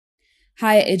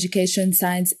Higher Education,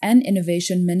 Science and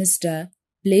Innovation Minister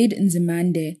Blade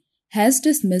Nzimande has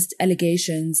dismissed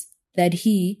allegations that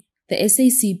he, the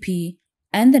SACP,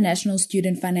 and the National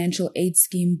Student Financial Aid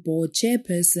Scheme Board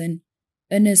chairperson,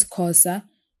 Ernest Khosa,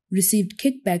 received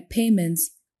kickback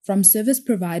payments from service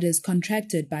providers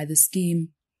contracted by the scheme.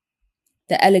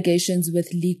 The allegations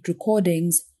with leaked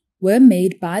recordings were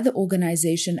made by the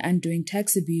organization Undoing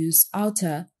Tax Abuse,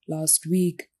 Outa, last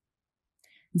week.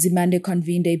 Nzimande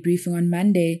convened a briefing on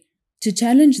Monday to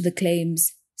challenge the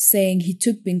claims, saying he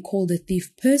took being called a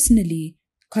thief personally,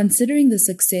 considering the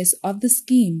success of the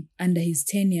scheme under his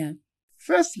tenure.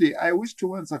 Firstly, I wish to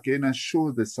once again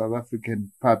assure the South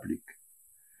African public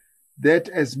that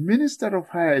as Minister of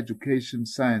Higher Education,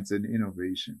 Science and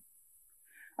Innovation,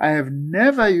 I have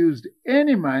never used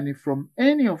any money from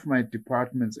any of my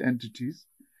department's entities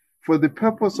for the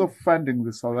purpose of funding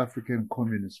the South African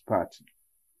Communist Party.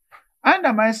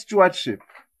 Under my stewardship,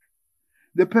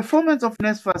 the performance of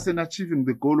NSFAS in achieving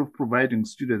the goal of providing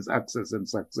students access and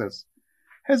success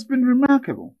has been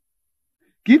remarkable,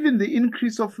 given the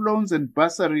increase of loans and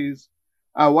bursaries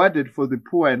awarded for the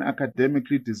poor and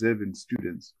academically deserving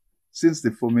students since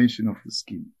the formation of the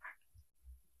scheme.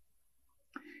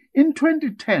 In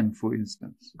 2010, for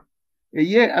instance, a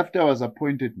year after I was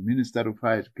appointed Minister of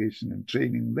Higher Education and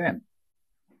Training then,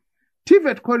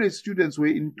 TVET college students were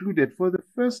included for the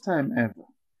first time ever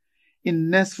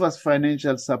in NSFAS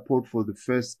financial support for the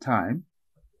first time,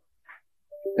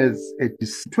 as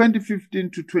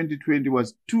 2015 to 2020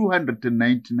 was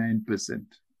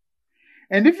 299%.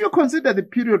 And if you consider the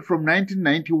period from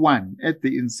 1991 at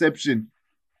the inception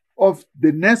of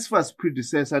the NSFAS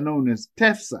predecessor known as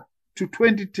TEFSA to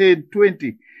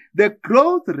 2010-20, the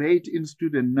growth rate in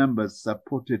student numbers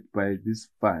supported by this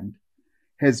fund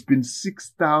has been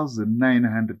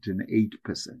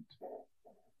 6,908%.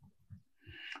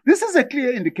 This is a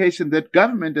clear indication that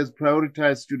government has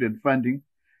prioritized student funding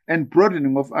and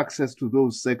broadening of access to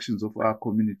those sections of our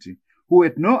community who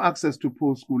had no access to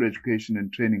post-school education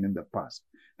and training in the past.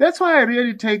 That's why I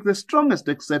really take the strongest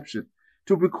exception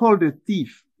to be called a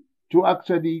thief, to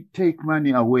actually take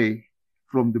money away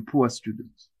from the poor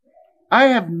students. I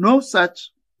have no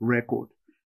such record.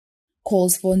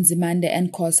 Calls for Nzimande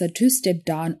and Khosa to step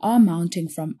down are mounting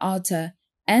from Outa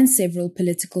and several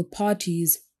political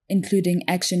parties, including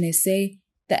Action SA,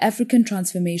 the African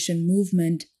Transformation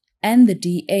Movement, and the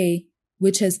DA,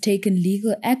 which has taken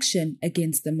legal action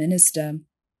against the minister.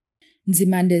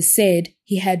 Nzimande said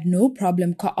he had no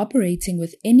problem cooperating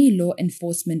with any law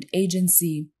enforcement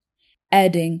agency,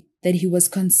 adding that he was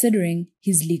considering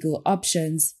his legal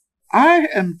options. I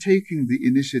am taking the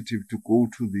initiative to go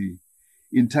to the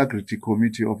Integrity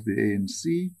Committee of the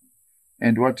ANC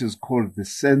and what is called the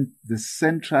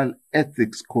Central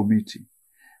Ethics Committee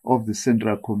of the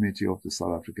Central Committee of the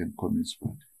South African Communist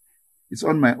Party. It's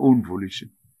on my own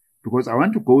volition because I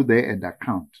want to go there and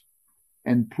account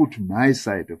and put my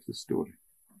side of the story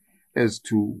as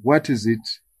to what is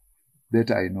it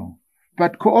that I know.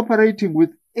 But cooperating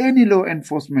with any law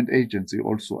enforcement agency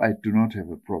also, I do not have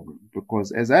a problem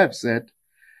because, as I have said,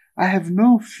 I have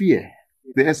no fear.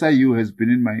 The SIU has been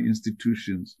in my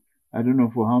institutions, I don't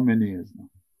know for how many years now,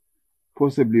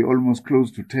 possibly almost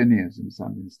close to 10 years in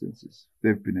some instances.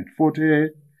 They've been at Fort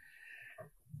Hare,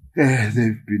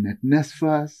 they've been at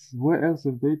NSFAS. Where else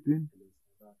have they been?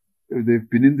 They've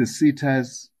been in the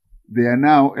CETAs. They are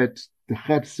now at the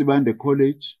Blade Nzimande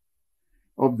College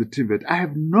of the TVET. I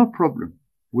have no problem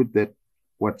with that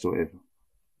whatsoever.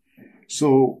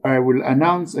 So I will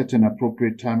announce at an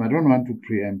appropriate time. I don't want to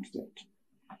preempt that.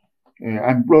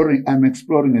 I'm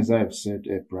exploring, as I have said,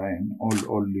 Brian,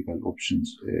 all legal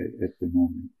options at the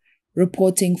moment.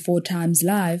 Reporting 4 Times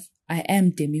Live, I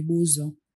am Demi Buzo.